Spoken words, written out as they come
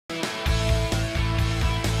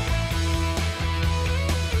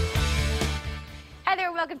Hi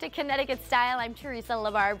there, welcome to Connecticut Style. I'm Teresa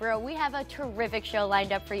LaBarbera. We have a terrific show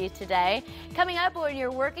lined up for you today. Coming up, when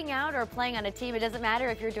you're working out or playing on a team, it doesn't matter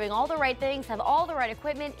if you're doing all the right things, have all the right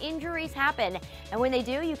equipment, injuries happen. And when they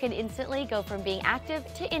do, you can instantly go from being active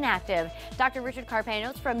to inactive. Dr. Richard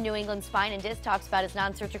Carpanos from New England Spine and Disc talks about his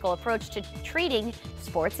non-surgical approach to treating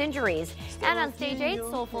sports injuries. And on Stage 8,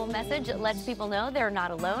 Soulful Message lets people know they're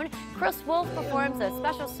not alone. Chris Wolf performs a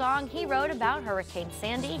special song he wrote about Hurricane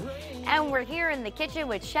Sandy. And we're here in the kitchen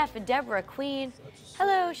with Chef Deborah Queen.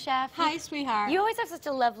 Hello, Chef. Hi, sweetheart. You always have such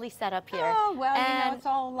a lovely setup here. Oh, well, you know, it's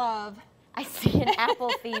all love. I see an apple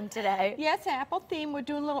theme today. Yes, apple theme. We're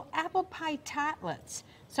doing little apple pie tartlets.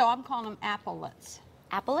 So I'm calling them applets.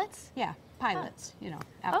 Applets? Yeah, pilots, you know,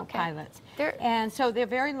 apple pilots. And so they're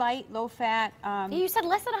very light, low fat. You said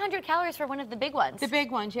less than 100 calories for one of the big ones. The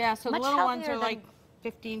big ones, yeah. So Much the little ones healthier are than- like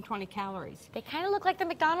 15, 20 calories. They kind of look like the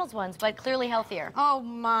McDonald's ones, but clearly healthier. Oh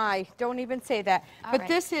my, don't even say that. All But right.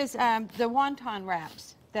 this is the wonton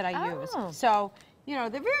wraps that I use. So, you know,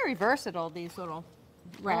 they're very versatile, these little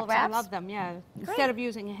wraps. I love them, yeah. Instead of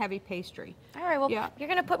using a heavy pastry. All right, well, you're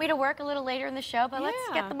going to put me to work a little later in the show, but let's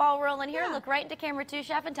get the ball rolling here. Look right into camera too,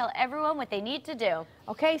 Chef, and tell everyone what they need to do.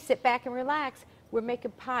 Okay, sit back and relax. We're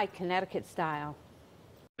making pie Connecticut style.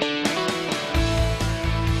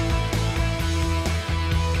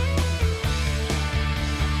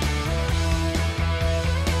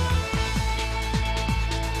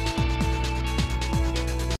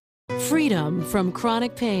 Freedom from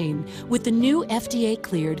chronic pain with the new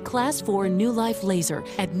FDA-cleared Class 4 New Life Laser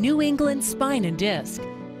at New England Spine and Disc.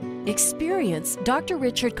 Experience Dr.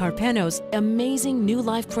 Richard Carpanos' amazing New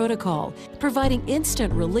Life protocol, providing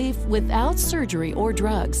instant relief without surgery or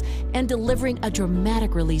drugs and delivering a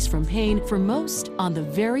dramatic release from pain for most on the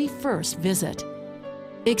very first visit.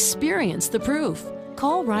 Experience the proof.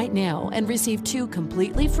 Call right now and receive 2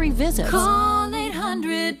 completely free visits. Call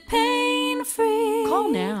 800-PAIN-FREE.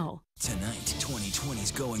 Call now. Tonight, 2020's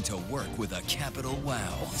going to work with a capital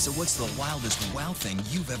wow. So what's the wildest wow thing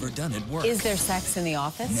you've ever done at work? Is there sex in the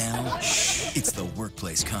office? Now, shh, it's the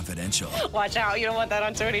Workplace Confidential. Watch out, you don't want that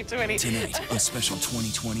on 2020. Tonight, a special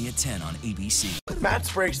 2020 at 10 on ABC.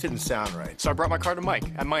 Matt's brakes didn't sound right, so I brought my car to Mike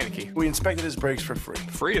at Meineke. We inspected his brakes for free.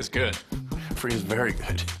 Free is good. Free is very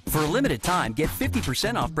good. For a limited time, get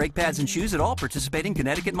 50% off brake pads and shoes at all participating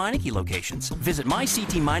Connecticut Meineke locations. Visit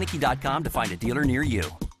myctmeineke.com to find a dealer near you.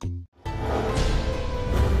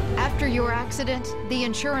 After your accident, the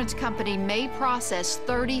insurance company may process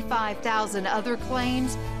 35,000 other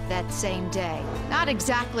claims that same day. Not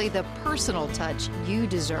exactly the personal touch you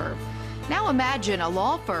deserve. Now imagine a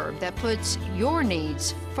law firm that puts your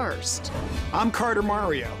needs first. I'm Carter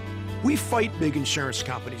Mario. We fight big insurance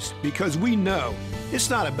companies because we know it's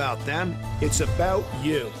not about them, it's about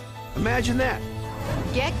you. Imagine that.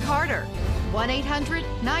 Get Carter.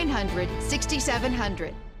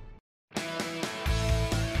 1-800-900-6700.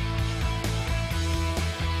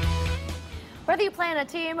 Whether you play on a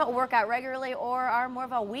team, work out regularly, or are more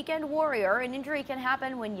of a weekend warrior, an injury can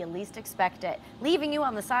happen when you least expect it, leaving you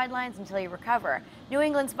on the sidelines until you recover. New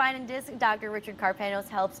England Spine and Disc Dr. Richard Carpanos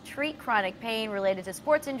helps treat chronic pain related to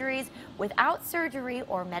sports injuries without surgery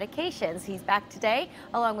or medications. He's back today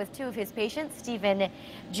along with 2 of his patients, Stephen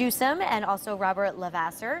Jusom and also Robert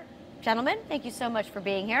Lavasser. Gentlemen, thank you so much for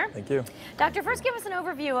being here. Thank you. Doctor, first give us an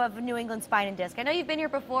overview of New England Spine and Disc. I know you've been here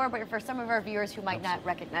before, but for some of our viewers who might not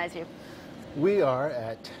recognize you. We are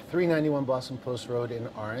at 391 Boston Post Road in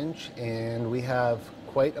Orange, and we have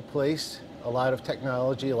quite a place, a lot of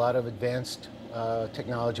technology, a lot of advanced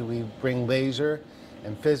technology. We bring laser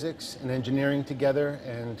and physics and engineering together,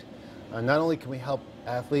 and not only can we help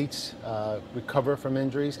athletes recover from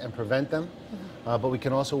injuries and prevent them, but we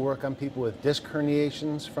can also work on people with disc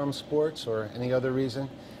herniations from sports or any other reason.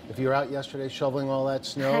 If you were out yesterday shoveling all that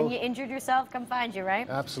snow. And you injured yourself, come find you, right?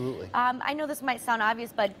 Absolutely. I know this might sound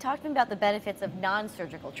obvious, but talk to me about the benefits of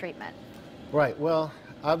non-surgical treatment. Right. Well,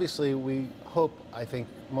 obviously, we hope, I think,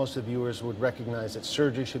 most of the viewers would recognize that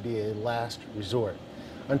surgery should be a last resort.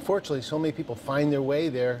 Unfortunately, so many people find their way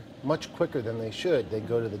there much quicker than they should. They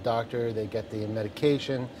go to the doctor, they get the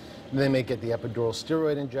medication, they may get the epidural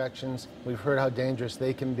steroid injections. We've heard how dangerous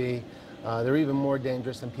they can be. They're even more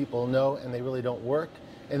dangerous than people know, and they really don't work.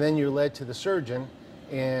 And then you're led to the surgeon,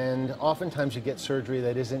 and oftentimes you get surgery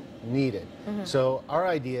that isn't needed. So our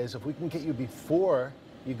idea is if we can get you before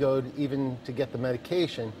you go to even to get the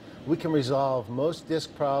medication, we can resolve most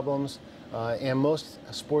disc problems, and most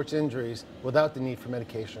sports injuries without the need for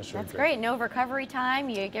medication or surgery. That's great. No recovery time.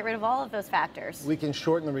 You get rid of all of those factors. We can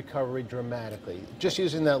shorten the recovery dramatically. Just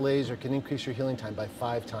using that laser can increase your healing time by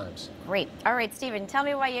 5 times. Great. All right, Stephen, tell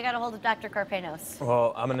me why you got a hold of Dr. Carpenos.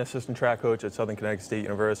 Well, I'm an assistant track coach at Southern Connecticut State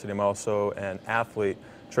University. I'm also an athlete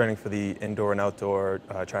training for the indoor and outdoor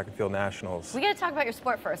track and field nationals. We got to talk about your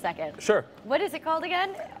sport for a second. Sure. What is it called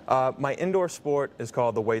again? My indoor sport is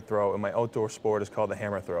called the weight throw, and my outdoor sport is called the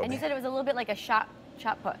hammer throw. And you said it was a little bit like a shot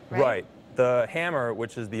put, right? Right. The hammer,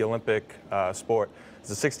 which is the Olympic sport,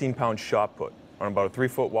 is a 16-pound shot put on about a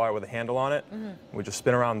 3-foot wire with a handle on it. We just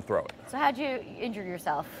spin around and throw it. So how'd you injure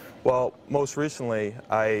yourself? Well, most recently,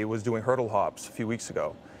 I was doing hurdle hops a few weeks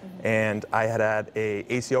ago, and I had a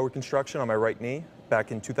ACL reconstruction on my right knee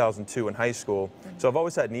back in 2002 in high school. So I've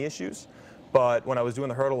always had knee issues, but when I was doing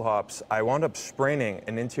the hurdle hops, I wound up spraining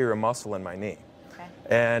an interior muscle in my knee. Okay.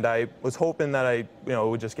 And I was hoping that it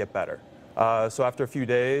would just get better. So after a few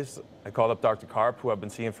days, I called up Dr. Karp, who I've been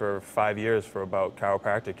seeing for 5 years for about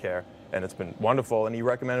chiropractic care, and it's been wonderful. And he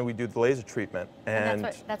recommended we do the laser treatment. And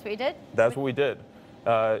that's what you did? That's what we did.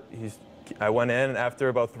 I went in, and after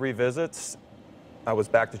about 3 visits, I was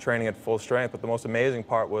back to training at full strength. But the most amazing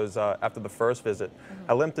part was after the first visit,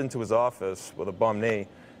 I limped into his office with a bum knee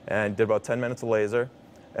and did about 10 minutes of laser.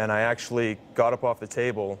 And I actually got up off the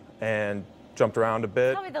table and jumped around a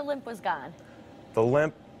bit. Tell me the limp was gone. The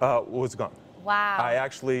limp was gone. Wow.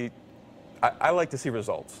 I like to see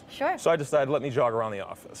results. Sure. So I decided, let me jog around the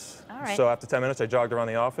office. All right. So after 10 minutes, I jogged around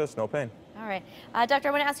the office, no pain. All right. Doctor,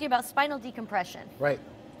 I want to ask you about spinal decompression. Right.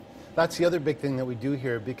 That's the other big thing that we do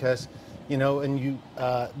here because, and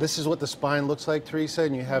this is what the spine looks like, Teresa,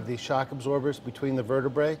 and you have these shock absorbers between the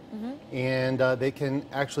vertebrae, and they can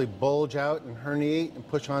actually bulge out and herniate and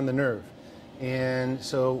push on the nerve. And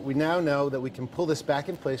so we now know that we can pull this back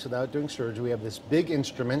in place without doing surgery. We have this big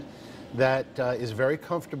instrument that is very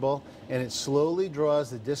comfortable, and it slowly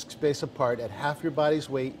draws the disc space apart at half your body's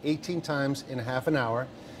weight 18 times in half an hour.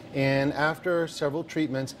 And after several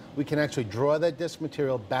treatments, we can actually draw that disc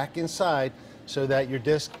material back inside so that your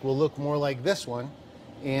disc will look more like this one.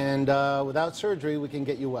 And without surgery, we can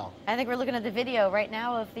get you well. I think we're looking at the video right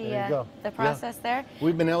now of the process there.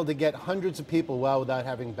 We've been able to get hundreds of people well without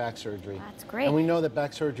having back surgery. That's great. And we know that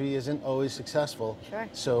back surgery isn't always successful. Sure.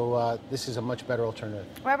 So this is a much better alternative.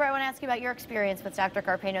 Robert, I want to ask you about your experience with Dr.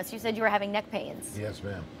 Carpenos. You said you were having neck pains. Yes,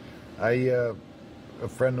 ma'am. A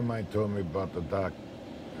friend of mine told me about the doc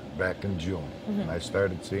back in June. And I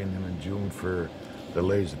started seeing him in June for the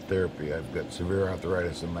laser therapy. I've got severe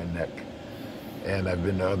arthritis in my neck. And I've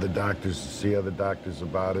been to other doctors to see other doctors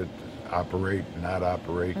about it, operate, not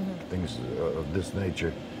operate, things of this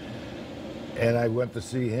nature. And I went to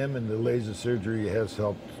see him, and the laser surgery has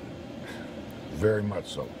helped very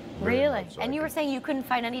much so. Really? And you were saying you couldn't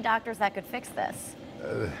find any doctors that could fix this?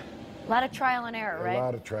 A lot of trial and error, right? A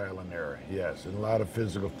lot of trial and error, yes. And a lot of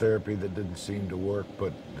physical therapy that didn't seem to work,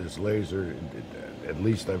 but this laser, at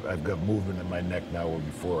least I've got movement in my neck now where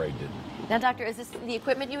before I didn't. Now, doctor, is this the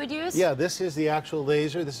equipment you would use? Yeah, this is the actual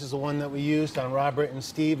laser. This is the one that we used on Robert and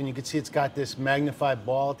Steve, and you can see it's got this magnified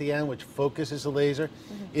ball at the end, which focuses the laser.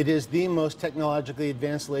 It is the most technologically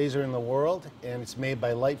advanced laser in the world, and it's made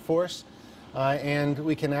by Light Force. And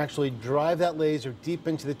we can actually drive that laser deep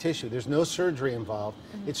into the tissue. There's no surgery involved.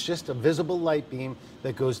 It's just a visible light beam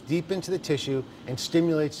that goes deep into the tissue and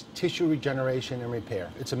stimulates tissue regeneration and repair.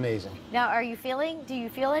 It's amazing. Now, do you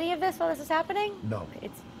feel any of this while this is happening? No.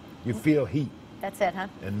 You feel heat. That's it, huh?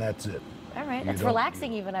 And that's it. All right. That's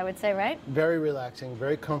relaxing even, I would say, right? Very relaxing,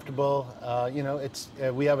 very comfortable.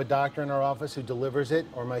 We have a doctor in our office who delivers it,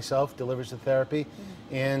 or myself delivers the therapy,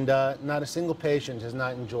 and not a single patient has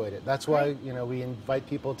not enjoyed it. That's why we invite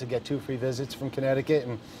people to get 2 free visits from Connecticut,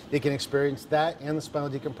 and they can experience that and the spinal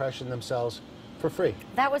decompression themselves for free.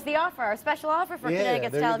 That was the offer, our special offer for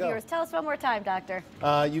Connecticut Style viewers. Tell us one more time, doctor.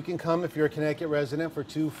 You can come if you're a Connecticut resident for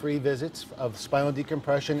 2 free visits of spinal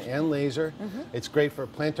decompression and laser. It's great for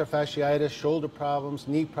plantar fasciitis, shoulder problems,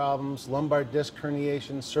 knee problems, lumbar disc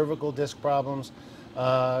herniation, cervical disc problems,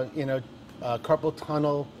 carpal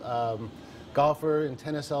tunnel, golfer and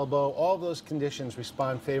tennis elbow. All those conditions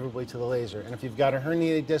respond favorably to the laser. And if you've got a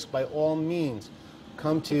herniated disc, by all means,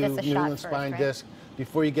 come to New England Spine Disc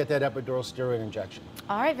before you get that epidural steroid injection.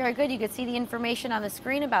 All right, very good. You could see the information on the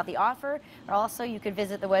screen about the offer, or also you could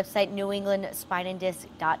visit the website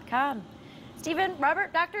newenglandspineanddisc.com. Stephen,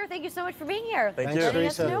 Robert, doctor, thank you so much for being here. Thank you. Letting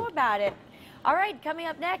us know about it. All right, coming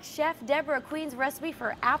up next, Chef Deborah Queen's recipe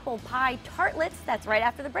for apple pie tartlets. That's right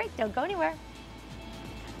after the break. Don't go anywhere.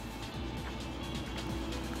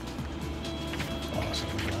 Awesome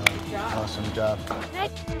job. Awesome job.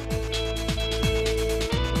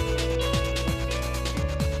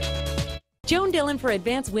 Joan Dillon for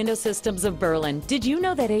Advanced Window Systems of Berlin. Did you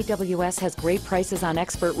know that AWS has great prices on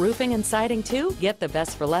expert roofing and siding too? Get the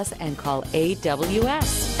best for less and call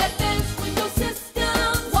AWS. Advanced Window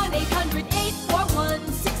Systems,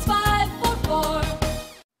 1-800-841-6544.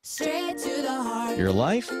 Straight to the heart. Your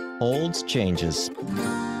life holds changes.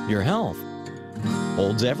 Your health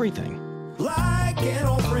holds everything. Like an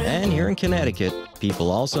old friend. And here in Connecticut,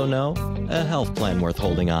 people also know a health plan worth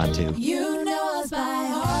holding on to. You know us by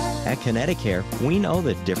heart. At Connecticut, we know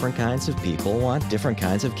that different kinds of people want different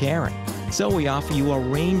kinds of caring. So we offer you a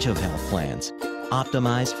range of health plans,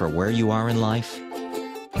 optimized for where you are in life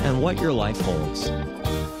and what your life holds.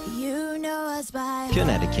 You know us by heart.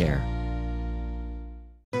 Connecticut.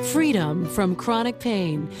 Freedom from chronic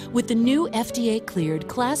pain with the new FDA-cleared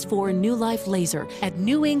Class 4 New Life laser at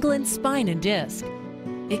New England Spine and Disc.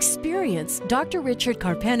 Experience Dr. Richard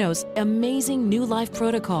Carpeno's amazing New Life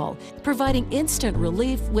protocol, providing instant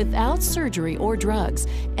relief without surgery or drugs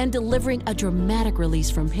and delivering a dramatic release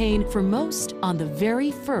from pain for most on the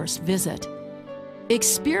very first visit.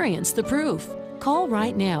 Experience the proof. Call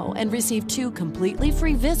right now and receive 2 completely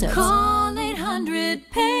free visits. Call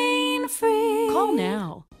 800-PAIN-FREE. Call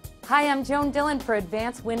now. Hi, I'm Joan Dillon for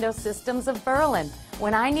Advanced Window Systems of Berlin.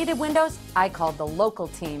 When I needed windows, I called the local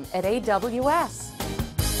team at AWS.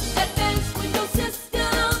 Advanced Window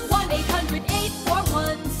Systems,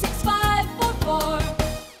 1-800-841-6544.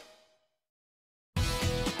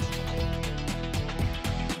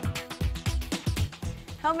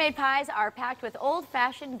 Homemade pies are packed with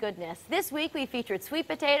old-fashioned goodness. This week we featured sweet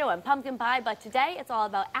potato and pumpkin pie, but today it's all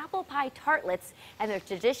about apple pie tartlets and the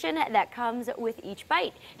tradition that comes with each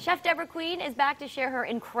bite. Chef Deborah Queen is back to share her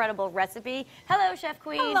incredible recipe. Hello, Chef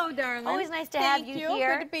Queen. Hello, darling. Always nice to have you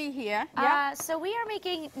here. Good to be here. So we are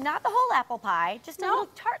making not the whole apple pie, just a little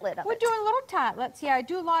tartlet of We're it. doing little tartlets. Yeah, I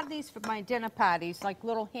do a lot of these for my dinner parties, like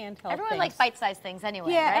little handheld Everyone things. likes bite-sized things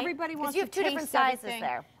anyway, Yeah, right? everybody wants to you have two taste different sizes everything.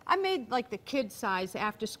 there. I made like the kid size,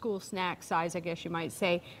 after school snack size, I guess you might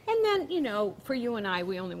say. And then, you know, for you and I,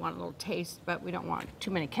 we only want a little taste, but we don't want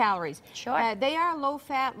too many calories. Sure. They are low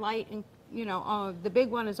fat, light, and you know, the big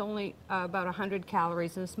one is only about 100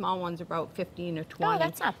 calories, and the small one's about 15 or 20. Oh,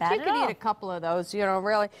 that's not bad So you at can all. eat a couple of those, you know,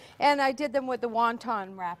 really. And I did them with the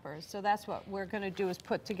wonton wrappers, so that's what we're going to do, is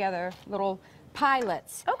put together little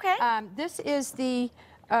pilots. Okay. This is the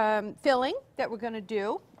filling that we're going to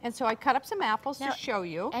do, and so I cut up some apples Now, to show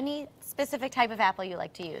you. Any specific type of apple you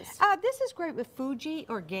like to use? This is great with Fuji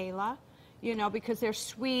or Gala, you know, because they're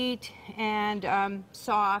sweet and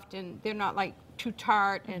soft, and they're not like too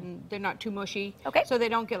tart, and they're not too mushy. Okay. So they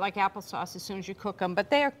don't get like applesauce as soon as you cook them, but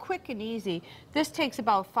they are quick and easy. This takes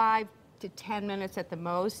about 5 to 10 minutes at the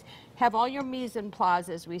most. Have all your mise en place,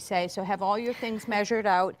 as we say, so have all your things measured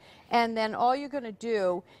out, and then all you're going to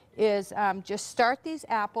do is just start these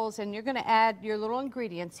apples, and you're going to add your little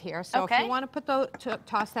ingredients here. So if Okay. you want to put those,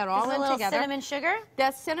 toss that all This is in a little together. cinnamon sugar?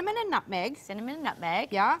 That's cinnamon and nutmeg. Cinnamon and nutmeg.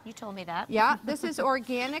 Yeah. You told me that. Yeah, this is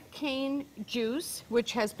organic cane juice,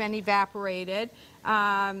 which has been evaporated.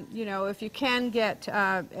 You know, if you can get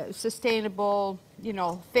sustainable, you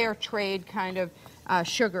know, fair trade kind of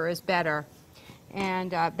sugar is better.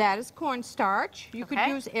 And that is cornstarch. You could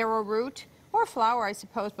use arrowroot or flour, I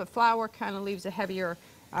suppose, but flour kind of leaves a heavier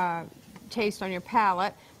taste on your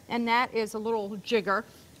palate. And that is a little jigger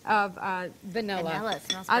of vanilla. Vanilla, it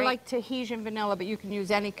smells I great. like Tahitian vanilla, but you can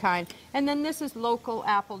use any kind. And then this is local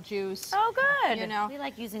apple juice. Oh, good. You know. We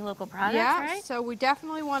like using local products, Yeah, right? so we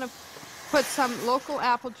definitely want to put some local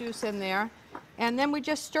apple juice in there. And then we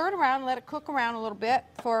just stir it around, let it cook around a little bit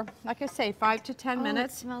for, like I say, 5 to 10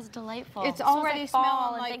 minutes. It smells delightful. It's It smells already like fall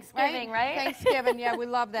smelling and like Thanksgiving, right? Thanksgiving, yeah, we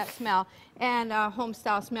love that smell. And home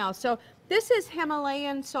style smell. So this is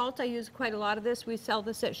Himalayan salt. I use quite a lot of this. We sell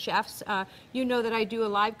this at Chef's. You know that I do a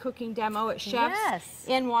live cooking demo at Chef's Yes.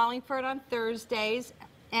 in Wallingford on Thursdays,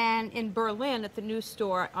 and in Berlin at the new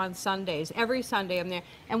store on Sundays. Every Sunday I'm there,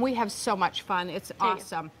 and we have so much fun. It's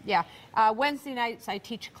awesome. Yeah. Wednesday nights I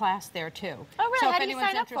teach a class there too. Oh, really? So if How do you anyone's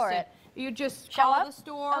sign up for interested, it? you just Show call up? the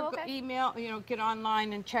store, Oh, okay. email, you know, get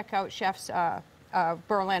online and check out Chef's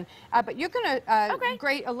Berlin. But you're going to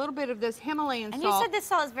grate a little bit of this Himalayan And salt. you said this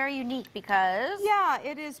salt is very unique because... Yeah,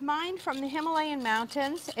 it is mined from the Himalayan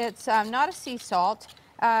mountains. It's not a sea salt,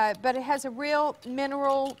 but it has a real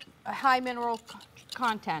mineral, high mineral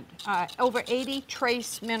content. Over 80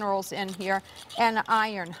 trace minerals in here, and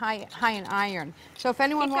iron, high in iron. So if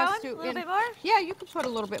anyone Keep wants going? to... A little bit more? Yeah, you can put a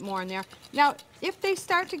little bit more in there. Now, if they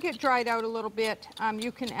start to get dried out a little bit,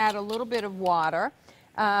 you can add a little bit of water,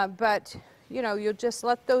 but you know, you'll just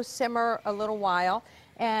let those simmer a little while,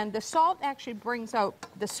 and the salt actually brings out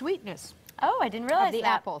the sweetness Oh, I didn't realize of the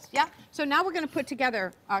that. apples. Yeah. So now we're going to put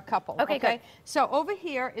together a couple. Okay, good. So over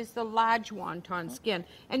here is the large wonton skin,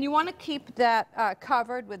 and you want to keep that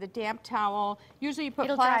covered with a damp towel. Usually you put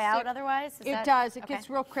It'll plastic. dry out otherwise? It does. It gets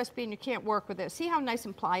real crispy, and you can't work with it. See how nice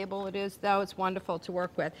and pliable it is, though? It's wonderful to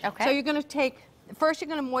work with. Okay. So you're going to take, first you're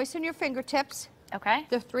going to moisten your fingertips. Okay.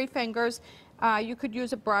 The 3 fingers. You could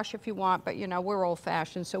use a brush if you want, but you know, we're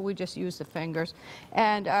old-fashioned, so we just use the fingers.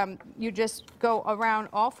 And you just go around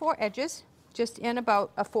all 4 edges, just in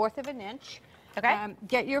about 1/4 of an inch. Okay.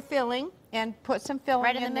 Get your filling and put some filling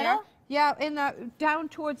Right in the there. middle? Yeah, down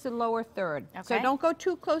towards the lower third. So Okay. don't go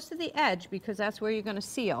too close to the edge because that's where you're going to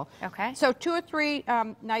seal. Okay. So 2 or 3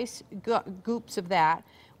 nice goops of that.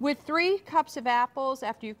 With 3 cups of apples,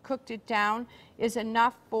 after you've cooked it down, is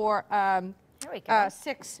enough for there we go.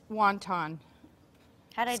 6 wonton.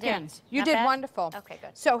 How'd I do? Skins. You Not did bad? wonderful. Okay, good.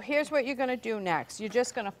 So here's what you're going to do next. You're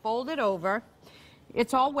just going to fold it over.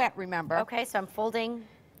 It's all wet, remember? Okay, so I'm folding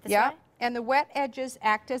this Yeah. way? And the wet edges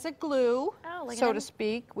act as a glue, Oh, look at so them. to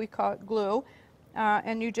speak. We call it glue.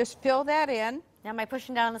 And you just fill that in. Now am I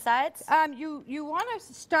pushing down the sides? You want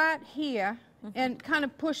to start here and kind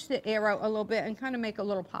of push the air out a little bit and kind of make a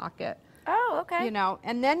little pocket. Oh, okay. You know,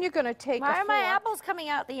 and then you're going to take Why a are my fork. apples coming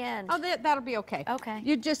out the end? Oh, that'll be okay. Okay.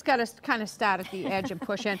 You just got to kind of start at the edge and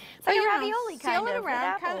push in. It's like a you know, ravioli kind seal of it with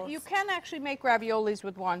around. apples. You can actually make raviolis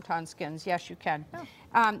with wonton skins. Yes, you can.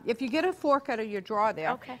 Oh. If you get a fork out of your drawer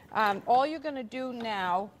there, Okay. all you're going to do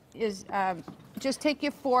now is just take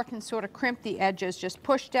your fork and sort of crimp the edges. Just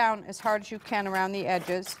push down as hard as you can around the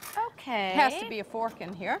edges. Okay. Has to be a fork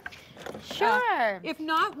in here. Sure. If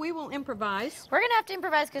not, we will improvise. We're going to have to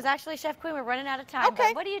improvise because actually, Chef Queen, we're running out of time. Okay.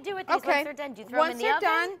 But what do you do with these once they're done? Do you throw Once them in the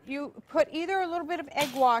they're oven? done, you put either a little bit of egg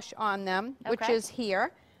wash on them, which Okay. is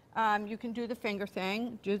here. You can do the finger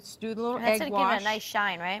thing. Just do the little That's egg going to wash. give it a nice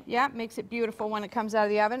shine, right? Yeah, it makes it beautiful when it comes out of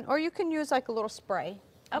the oven. Or you can use like a little spray,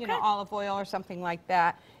 you know, Okay. olive oil or something like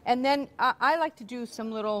that. And then I like to do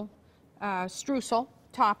some little streusel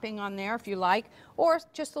topping on there if you like, or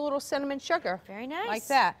just a little cinnamon sugar. Very nice. Like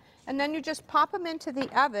that. And then you just pop them into the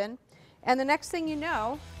oven, and the next thing you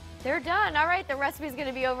know, they're done. All right, the recipe is going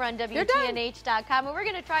to be over on done. WTNH.com. And we're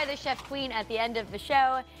going to try the Chef Queen at the end of the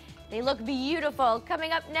show. They look beautiful.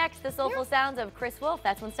 Coming up next, the soulful sounds of Chris Wolf.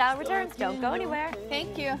 That's when style returns. Don't go anywhere.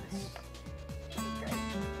 Thank you.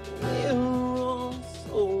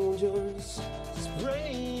 Soldiers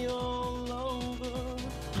spray all over.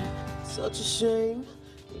 Such a shame.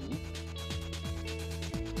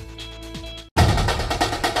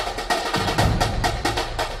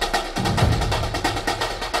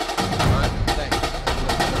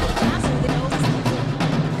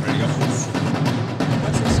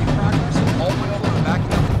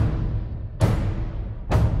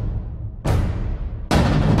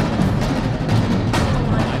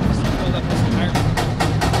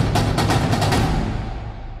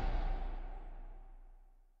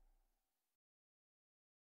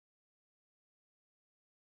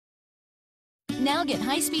 Now get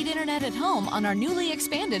high-speed internet at home on our newly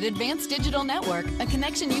expanded Advanced Digital Network, a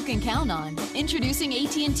connection you can count on. Introducing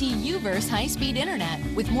AT&T U-verse high-speed internet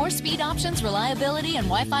with more speed options, reliability, and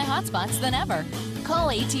Wi-Fi hotspots than ever. Call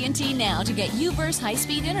AT&T now to get U-verse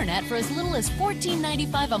high-speed internet for as little as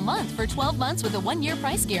 $14.95 a month for 12 months with a 1-year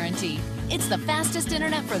price guarantee. It's the fastest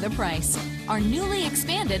internet for the price. Our newly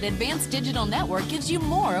expanded Advanced Digital Network gives you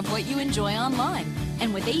more of what you enjoy online.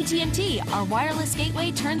 And with AT&T, our wireless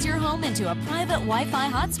gateway turns your home into a private Wi-Fi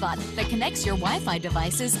hotspot that connects your Wi-Fi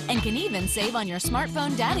devices and can even save on your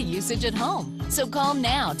smartphone data usage at home. So call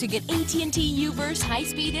now to get AT&T U-verse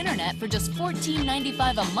high-speed internet for just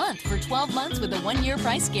 $14.95 a month for 12 months with a 1-year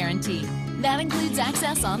price guarantee. That includes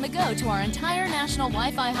access on the go to our entire national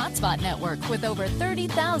Wi-Fi hotspot network with over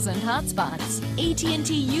 30,000 hotspots.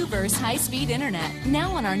 AT&T U-verse high-speed internet, now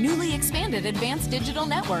on our newly expanded Advanced Digital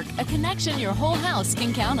Network, a connection your whole house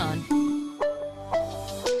can count on.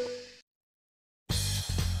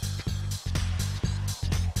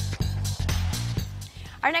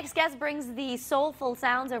 Our next guest brings the soulful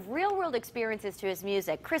sounds of real-world experiences to his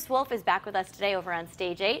music. Chris Wolf is back with us today over on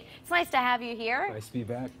Stage 8. It's nice to have you here. Nice to be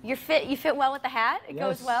back. You fit well with the hat. It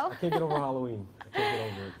goes well. I can't get over Halloween. I can't get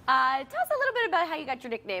over it. Tell us a little bit about how you got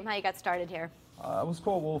your nickname, how you got started here. I was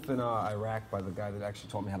called Wolf in Iraq by the guy that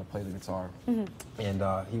actually taught me how to play the guitar. Mhm.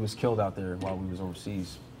 And he was killed out there while we was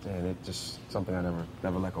overseas. And it just something I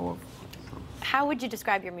never let go of. How would you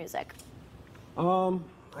describe your music?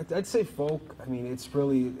 I'd say folk. I mean,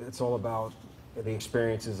 it's all about the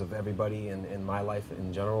experiences of everybody and my life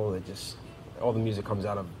in general. It just, all the music comes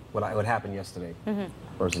out of what happened yesterday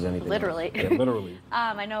versus anything Literally. else. Yeah, literally.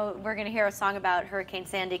 I know we're going to hear a song about Hurricane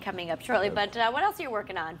Sandy coming up shortly, but what else are you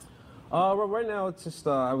working on? Right now, it's just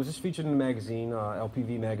I was just featured in the magazine,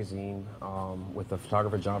 LPV magazine, with the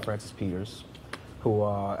photographer John Francis Peters, who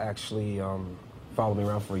actually followed me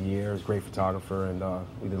around for a year. He's a great photographer, and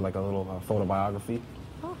we did like a little photo biography.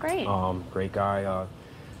 Oh, great. Great guy.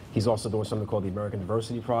 He's also doing something called the American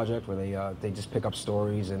Diversity Project, where they just pick up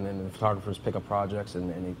stories, and then the photographers pick up projects, and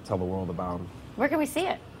they tell the world about them. Where can we see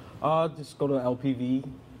it? Just go to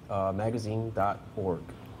lpvmagazine.org.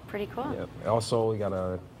 Pretty cool. Yep. Also, we got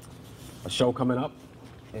a show coming up.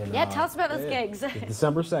 And, Yeah, tell us about those gigs.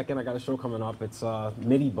 December 2nd, I got a show coming up. It's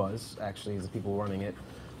MIDI Buzz, actually, is the people running it,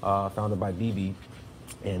 founded by BB.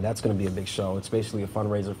 And that's going to be a big show. It's basically a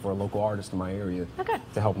fundraiser for a local artist in my area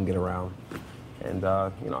to help them get around. And,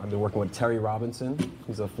 you know, I've been working with Terry Robinson.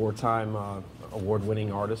 He's a 4-time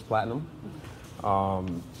award-winning artist, platinum.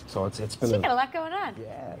 So it's been So you got a lot going on.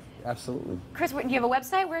 Yeah, absolutely. Chris, do you have a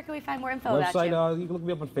website? Where can we find more info about you? You can look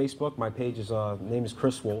me up on Facebook. My page is name is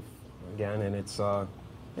Chris Wolf, again, and it's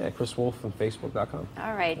Chris Wolf on Facebook.com.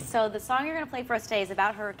 All right. So the song you're going to play for us today is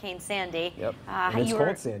about Hurricane Sandy. Yep. And it's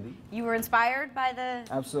called Sandy. You were inspired by the.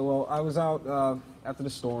 Absolutely. Well, I was out after the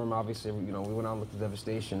storm. Obviously, you know, we went out and looked at the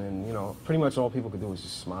devastation, and you know, pretty much all people could do was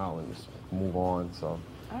just smile and just move on. So.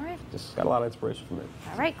 All right. Just got a lot of inspiration from it.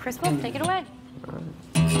 All right, Chris Wolf, take it away. All right.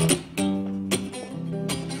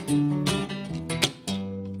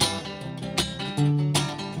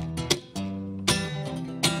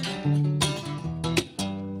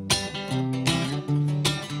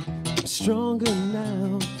 Stronger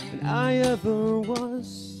now than I ever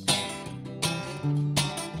was.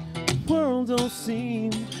 The world don't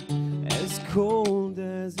seem as cold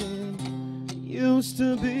as it used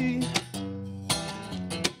to be.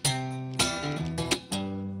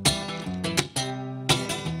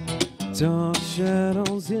 Dark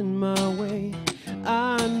shadows in my way,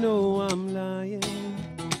 I know I'm lying.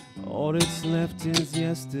 All that's left is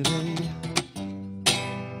yesterday.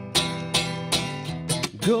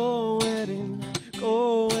 Go ahead and,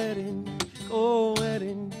 go ahead and, go ahead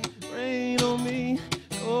and rain on me.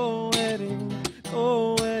 Go ahead and,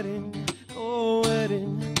 go ahead and, go ahead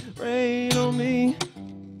and rain on me.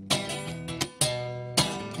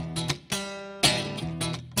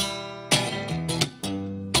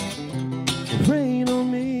 Rain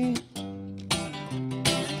on me.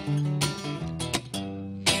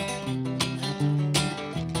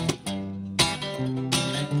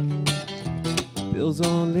 Bills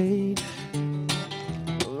are late,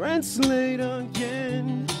 rent's late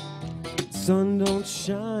again. Sun don't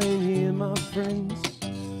shine here, my friends.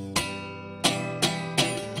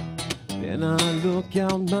 Then I look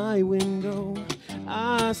out my window,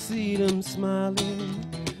 I see them smiling.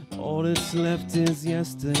 All that's left is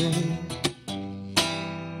yesterday.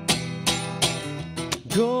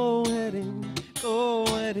 Go ahead and, go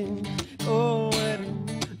ahead and, go ahead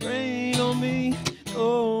and rain on me.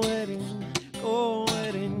 Go ahead and, go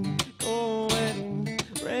ahead and, go ahead and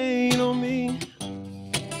rain on me.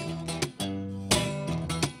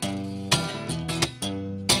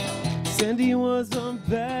 Sandy was a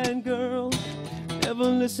bad girl, never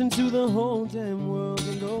listened to the whole damn world,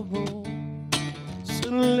 and oh,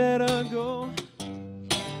 shouldn't let her go.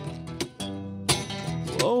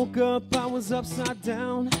 Woke up, I was upside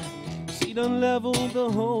down. She done leveled the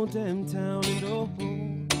whole damn town, and oh,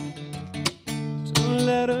 shouldn't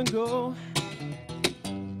let her go.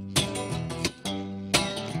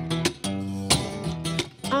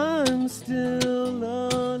 I'm still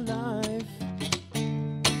alive.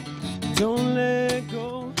 Don't let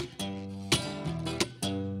go.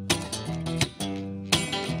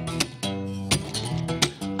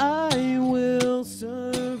 I will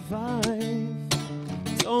survive.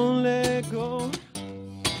 Don't let go.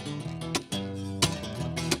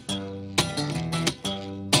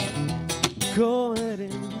 Go ahead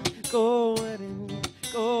and, go ahead and,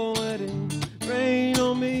 go ahead and rain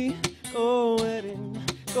on me. Go ahead and,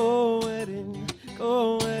 go ahead and,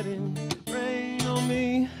 go ahead and rain on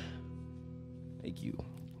me. Thank you.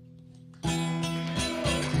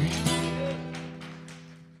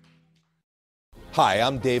 Hi,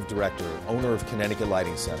 I'm Dave Director, owner of Connecticut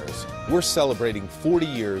Lighting Centers. We're celebrating 40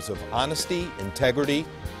 years of honesty, integrity,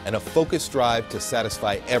 and a focused drive to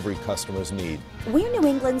satisfy every customer's need. We're New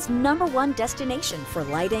England's #1 destination for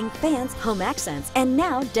lighting, fans, home accents, and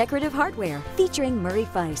now decorative hardware. Featuring Murray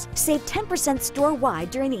Feist. Save 10% store-wide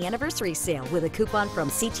during the anniversary sale with a coupon from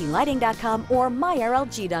CTlighting.com or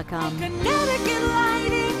myrlg.com. Connecticut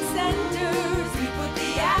Lighting Centers, we put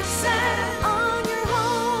the accent on your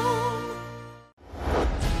home.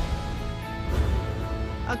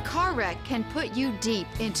 A car wreck can put you deep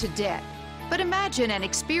into debt. But imagine an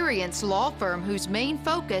experienced law firm whose main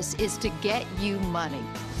focus is to get you money.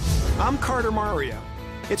 I'm Carter Mario.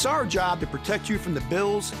 It's our job to protect you from the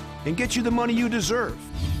bills and get you the money you deserve.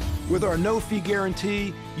 With our no-fee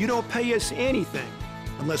guarantee, you don't pay us anything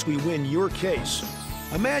unless we win your case.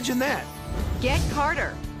 Imagine that. Get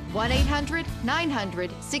Carter.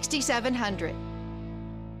 1-800-900-6700.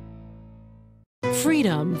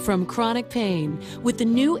 Freedom from chronic pain with the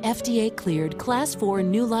new FDA-cleared Class 4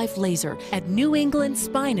 New Life laser at New England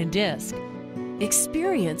Spine and Disc.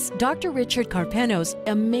 Experience Dr. Richard Carpeno's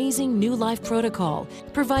amazing New Life protocol,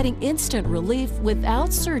 providing instant relief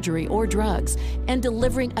without surgery or drugs and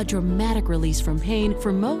delivering a dramatic release from pain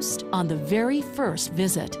for most on the very first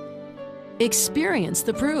visit. Experience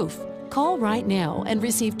the proof. Call right now and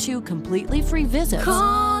receive 2 completely free visits.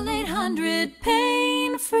 Call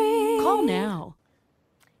 800-PAIN-FREE. Call now.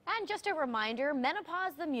 And just a reminder,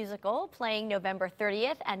 Menopause the Musical, playing November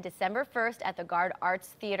 30th and December 1st at the Gard Arts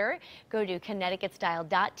Theater. Go to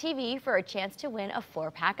ConnecticutStyle.tv for a chance to win a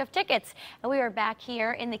 4-pack of tickets. And we are back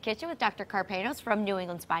here in the kitchen with Dr. Carpenos from New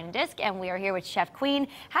England Spine and Disc, and we are here with Chef Queen.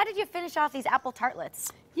 How did you finish off these apple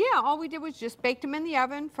tartlets? Yeah, all we did was just bake them in the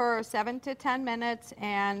oven for 7 to 10 minutes,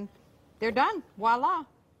 and they're done. Voila.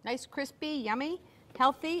 Nice, crispy, yummy,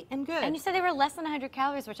 healthy, and good. And you said they were less than 100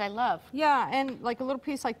 calories, which I love. Yeah, and like a little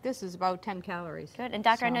piece like this is about 10 calories. Good. And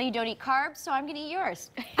Doctor, I So- know you don't eat carbs, so I'm going to eat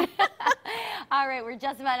yours. All right, we're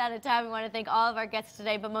just about out of time. We want to thank all of our guests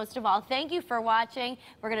today, but most of all, thank you for watching.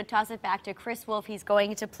 We're going to toss it back to Chris Wolf. He's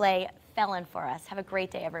going to play Felon for us. Have a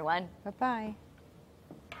great day, everyone. Bye-bye.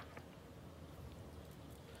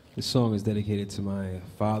 This song is dedicated to my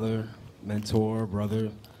father, mentor,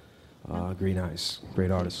 brother, Green Eyes,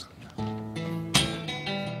 great artist.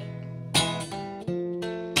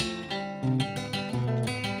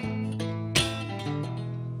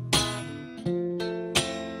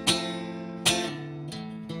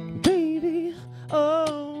 Baby,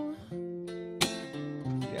 oh,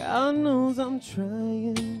 God knows I'm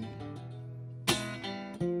trying.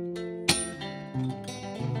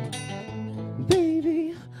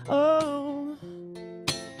 Baby, oh,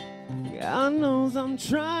 God knows I'm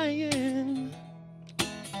trying.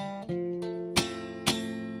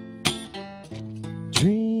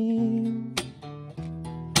 Dream,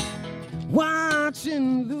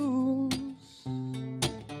 watching lose.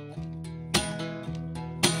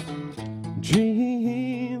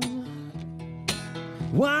 Dream,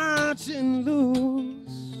 watching lose.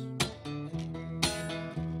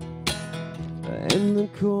 And the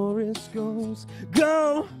chorus goes,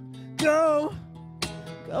 go, go,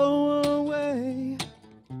 go away.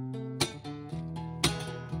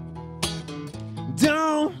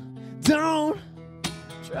 Don't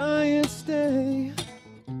try and stay.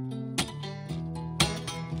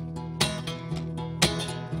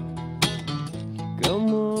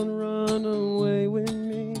 Come on, run away with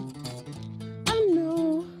me. I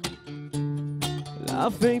know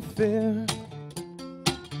life ain't fair.